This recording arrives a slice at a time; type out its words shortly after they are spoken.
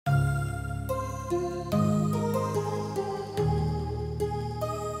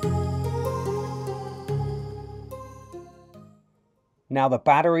Now the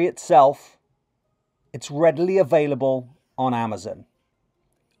battery itself, it's readily available on Amazon.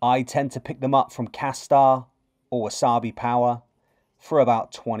 I tend to pick them up from Castar or Wasabi Power for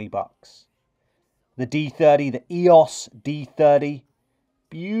about 20 bucks. The D30, the EOS D30,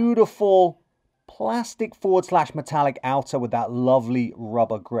 beautiful plastic / metallic outer with that lovely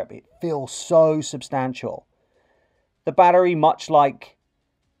rubber grip. It feels so substantial. The battery, much like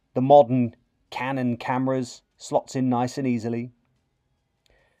the modern Canon cameras, slots in nice and easily.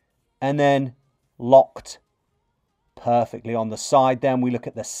 And then locked perfectly on the side. Then we look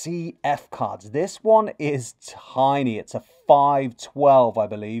at the CF cards. This one is tiny. It's a 512, I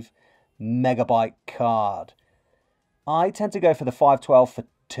believe, megabyte card. I tend to go for the 512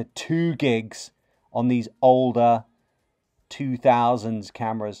 to 2 gigs on these older 2000s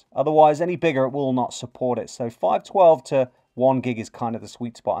cameras. Otherwise, any bigger, it will not support it. So 512 to 1 gig is kind of the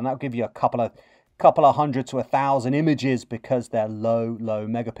sweet spot, and that'll give you a couple of hundred to 1,000 images because they're low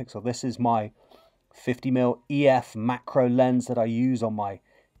megapixel. This is my 50mm EF macro lens that I use on my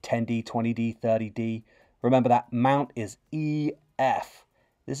 10D, 20D, 30D. Remember, that mount is EF.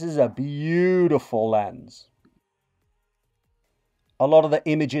 This is a beautiful lens. A lot of the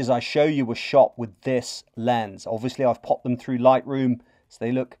images I show you were shot with this lens. Obviously, I've popped them through Lightroom so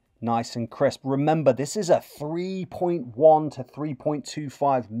they look nice and crisp. Remember, this is a 3.1 to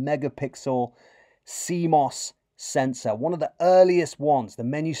 3.25 megapixel CMOS sensor. One of the earliest ones. The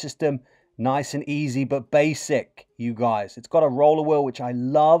menu system, nice and easy, but basic, you guys. It's got a roller wheel, which I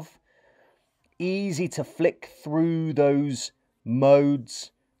love. Easy to flick through those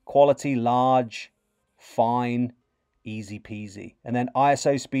modes. Quality, large, fine, easy peasy. And then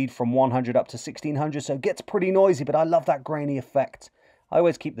ISO speed from 100 up to 1600, so it gets pretty noisy, but I love that grainy effect. I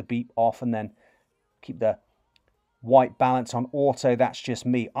always keep the beep off and then keep the white balance on auto. That's just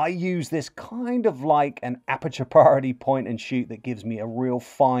me. I use this kind of like an aperture priority point and shoot that gives me a real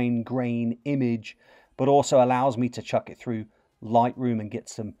fine grain image, but also allows me to chuck it through Lightroom and get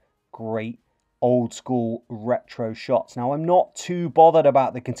some great old school retro shots. Now, I'm not too bothered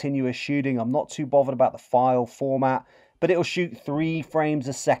about the continuous shooting. I'm not too bothered about the file format, but it'll shoot 3 frames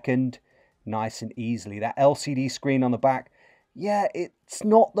a second nice and easily. That LCD screen on the back, yeah, it's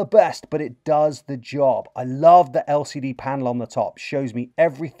not the best, but it does the job. I love the LCD panel on the top. Shows me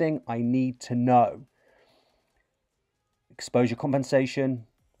everything I need to know. Exposure compensation,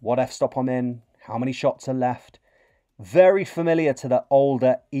 what f-stop I'm in, how many shots are left. Very familiar to the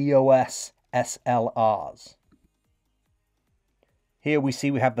older EOS SLRs. Here we see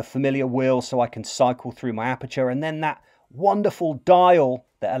we have the familiar wheel so I can cycle through my aperture, and then that wonderful dial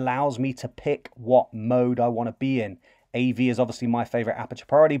that allows me to pick what mode I want to be in. AV is obviously my favorite aperture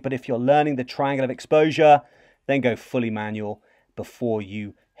priority, but if you're learning the triangle of exposure, then go fully manual before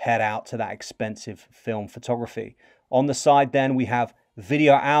you head out to that expensive film photography. On the side then we have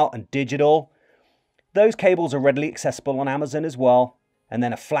video out and digital. Those cables are readily accessible on Amazon as well. And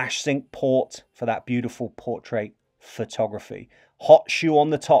then a flash sync port for that beautiful portrait photography. Hot shoe on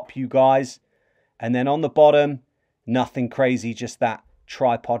the top, you guys. And then on the bottom, nothing crazy, just that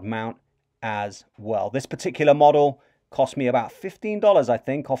tripod mount as well. This particular model cost me about $15, I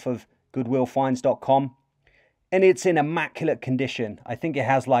think, off of goodwillfinds.com. And it's in immaculate condition. I think it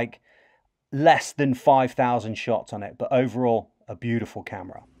has like less than 5,000 shots on it, but overall, a beautiful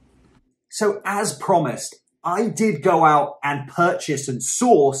camera. So as promised, I did go out and purchase and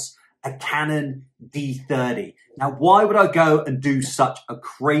source a Canon D30. Now, why would I go and do such a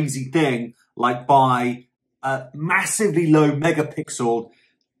crazy thing like buy a massively low megapixel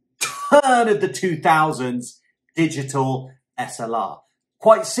turn of the 2000s digital SLR?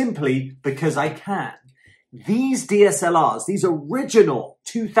 Quite simply because I can. These DSLRs, these original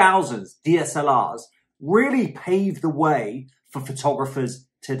 2000s DSLRs, really paved the way for photographers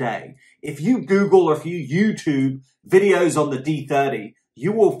today. If you Google or if you YouTube videos on the D30,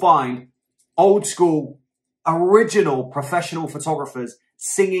 you will find old school, original professional photographers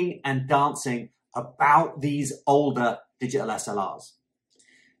singing and dancing about these older digital SLRs.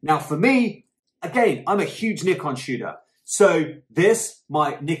 Now for me, again, I'm a huge Nikon shooter. So this,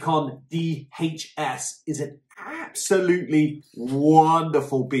 my Nikon DHS, is an absolutely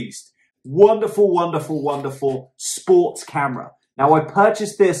wonderful beast. Wonderful, wonderful, wonderful sports camera. Now I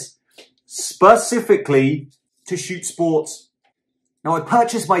purchased this specifically to shoot sports. Now I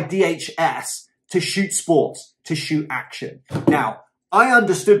purchased my DHS to shoot sports, to shoot action. Now, I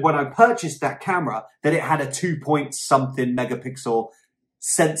understood when I purchased that camera that it had a 2-point-something megapixel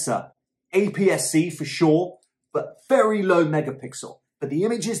sensor. APS-C for sure, but very low megapixel. but the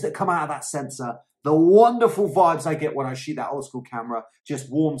images that come out of that sensor, the wonderful vibes I get when I shoot that old school camera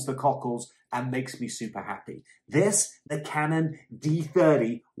just warms the cockles and makes me super happy. This, the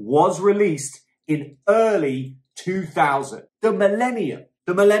canonD30, was released in early 2000. The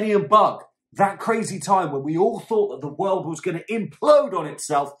millennium bug, that crazy time when we all thought that the world was going to implode on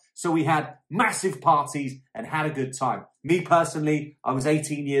itself, so we had massive parties and had a good time. Me personally, I was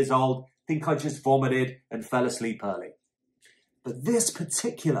 18 years old, think I just vomited and fell asleep early. But this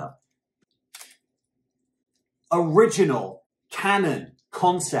particular original Canon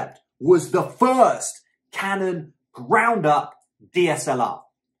concept was the first Canon ground-up DSLR.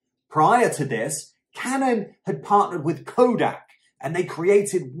 Prior to this, Canon had partnered with Kodak, and they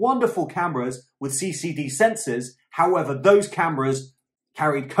created wonderful cameras with CCD sensors. However, those cameras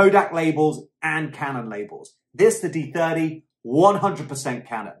carried Kodak labels and Canon labels. This, the D30, 100%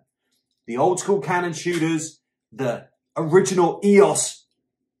 Canon. The old school Canon shooters, the original EOS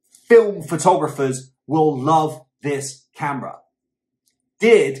film photographers will love this camera.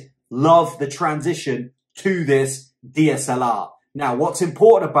 Did love the transition to this DSLR. Now, what's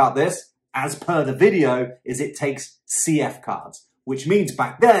important about this, as per the video, is it takes CF cards, which means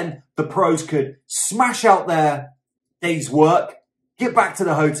back then, the pros could smash out their day's work, get back to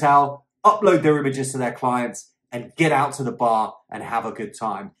the hotel, upload their images to their clients, and get out to the bar and have a good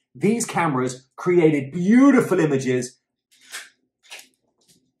time. These cameras created beautiful images,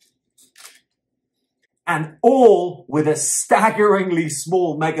 and all with a staggeringly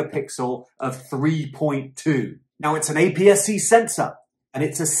small megapixel of 3.2. Now, it's an APS-C sensor, and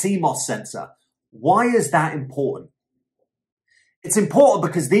it's a CMOS sensor. Why is that important? It's important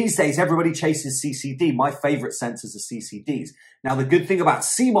because these days everybody chases CCD. My favorite sensors are CCDs. Now, the good thing about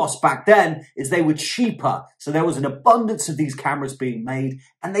CMOS back then is they were cheaper. So there was an abundance of these cameras being made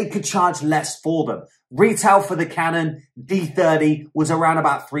and they could charge less for them. Retail for the canonD30 was around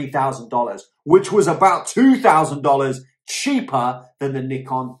about $3,000, which was about $2,000 cheaper than the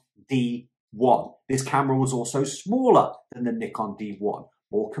Nikon D1. This camera was also smaller than the Nikon D1,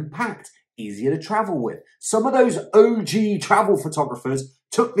 more compact, easier to travel with. Some of those OG travel photographers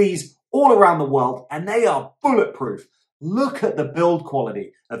took these all around the world and they are bulletproof. Look at the build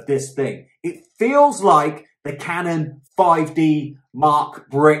quality of this thing. It feels like the Canon 5D Mark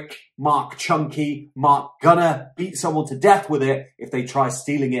Brick, Mark Chunky, Mark gonna beat someone to death with it if they try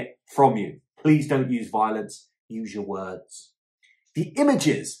stealing it from you. Please don't use violence, use your words. The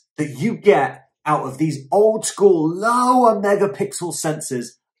images that you get out of these old school lower megapixel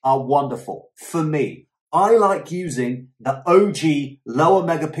sensors are wonderful. For me, I like using the OG lower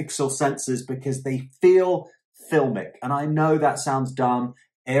megapixel sensors because they feel filmic. And I know that sounds dumb.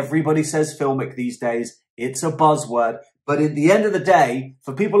 Everybody says filmic these days. It's a buzzword. But at the end of the day,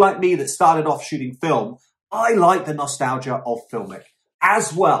 for people like me that started off shooting film, I like the nostalgia of filmic.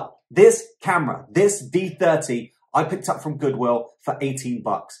 As well, this camera, this D30, I picked up from Goodwill for 18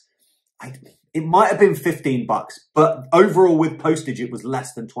 bucks. It might have been 15 bucks, but overall with postage, it was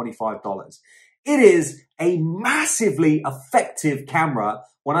less than $25. It is a massively effective camera.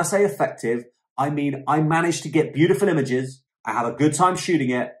 When I say effective, I mean I managed to get beautiful images. I have a good time shooting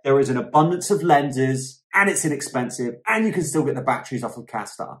it. There is an abundance of lenses and it's inexpensive and you can still get the batteries off of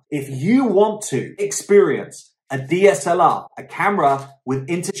Castar. If you want to experience a DSLR, a camera with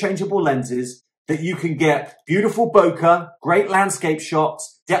interchangeable lenses, that you can get beautiful bokeh, great landscape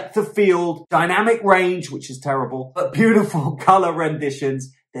shots, depth of field, dynamic range, which is terrible, but beautiful color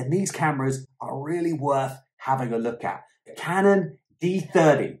renditions, then these cameras are really worth having a look at. The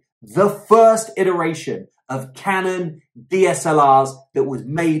canonD30, the first iteration of Canon DSLRs that was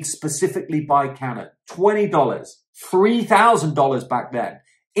made specifically by Canon. $20, $3,000 back then.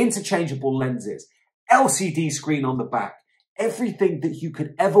 Interchangeable lenses, LCD screen on the back. Everything that you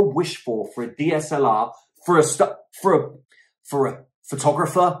could ever wish for a DSLR, for a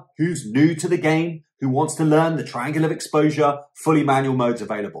photographer who's new to the game, who wants to learn the triangle of exposure, fully manual modes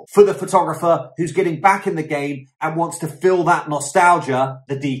available. For the photographer who's getting back in the game and wants to feel that nostalgia,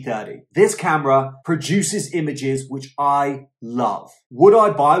 the D30. This camera produces images which I love. Would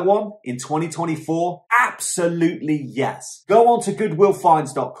I buy one in 2024? Absolutely yes. Go on to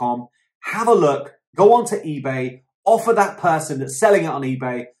goodwillfinds.com, have a look, go on to eBay, offer that person that's selling it on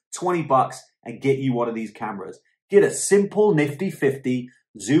eBay 20 bucks and get you one of these cameras. Get a simple nifty 50,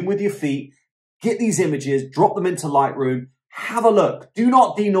 zoom with your feet, get these images, drop them into Lightroom, have a look. Do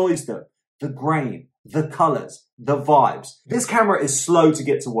not denoise them. The grain, the colors, the vibes. This camera is slow to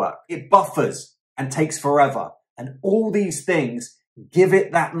get to work. It buffers and takes forever. And all these things give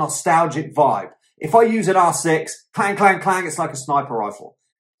it that nostalgic vibe. If I use an R6, clang, clang, clang, it's like a sniper rifle.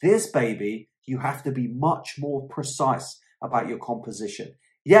 This baby, you have to be much more precise about your composition.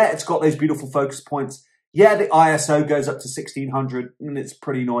 Yeah, it's got those beautiful focus points. Yeah, the ISO goes up to 1600 and it's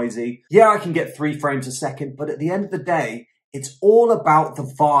pretty noisy. Yeah, I can get 3 frames a second, but at the end of the day, it's all about the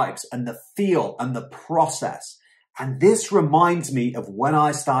vibes and the feel and the process. And this reminds me of when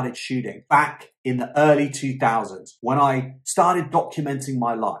I started shooting back in the early 2000s, when I started documenting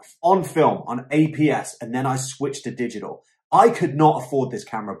my life on film, on APS, and then I switched to digital. I could not afford this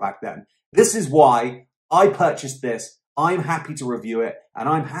camera back then. This is why I purchased this. I'm happy to review it, and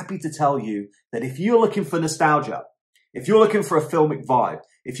I'm happy to tell you that if you're looking for nostalgia, if you're looking for a filmic vibe,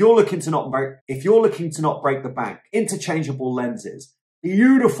 if you're looking to not break the bank, interchangeable lenses,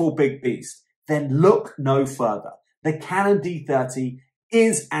 beautiful big beast, then look no further. The canonD30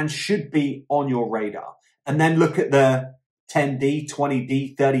 is and should be on your radar. And then look at the 10D,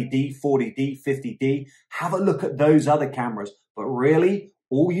 20D, 30D, 40D, 50D. Have a look at those other cameras. But really,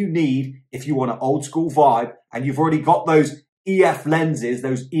 all you need, if you want an old school vibe, and you've already got those EF lenses,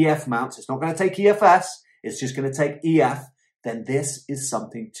 those EF mounts, it's not going to take EFS, it's just going to take EF, then this is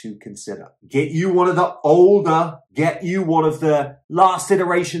something to consider. Get you one of the last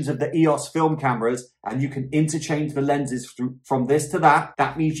iterations of the EOS film cameras, and you can interchange the lenses from this to that.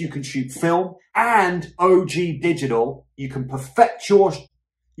 That means you can shoot film and OG digital. You can perfect your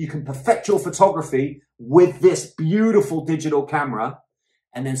photography with this beautiful digital camera,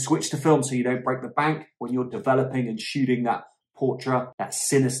 and then switch to film so you don't break the bank when you're developing and shooting that portrait, that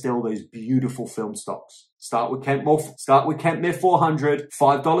cinestill, those beautiful film stocks. Start with Kentmere 400,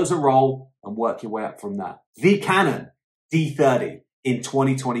 $5 a roll, and work your way up from there. The Canon D30 in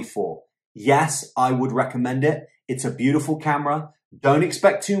 2024. Yes, I would recommend it. It's a beautiful camera. Don't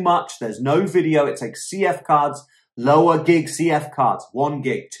expect too much. There's no video. It takes CF cards, lower gig CF cards, 1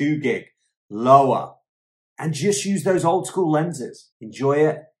 gig, 2 gig, lower. And just use those old school lenses. Enjoy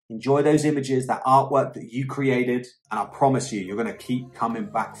it. Enjoy those images, that artwork that you created. And I promise you, you're going to keep coming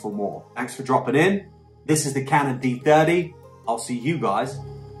back for more. Thanks for dropping in. This is the canonD30. I'll see you guys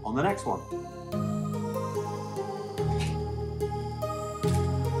on the next one.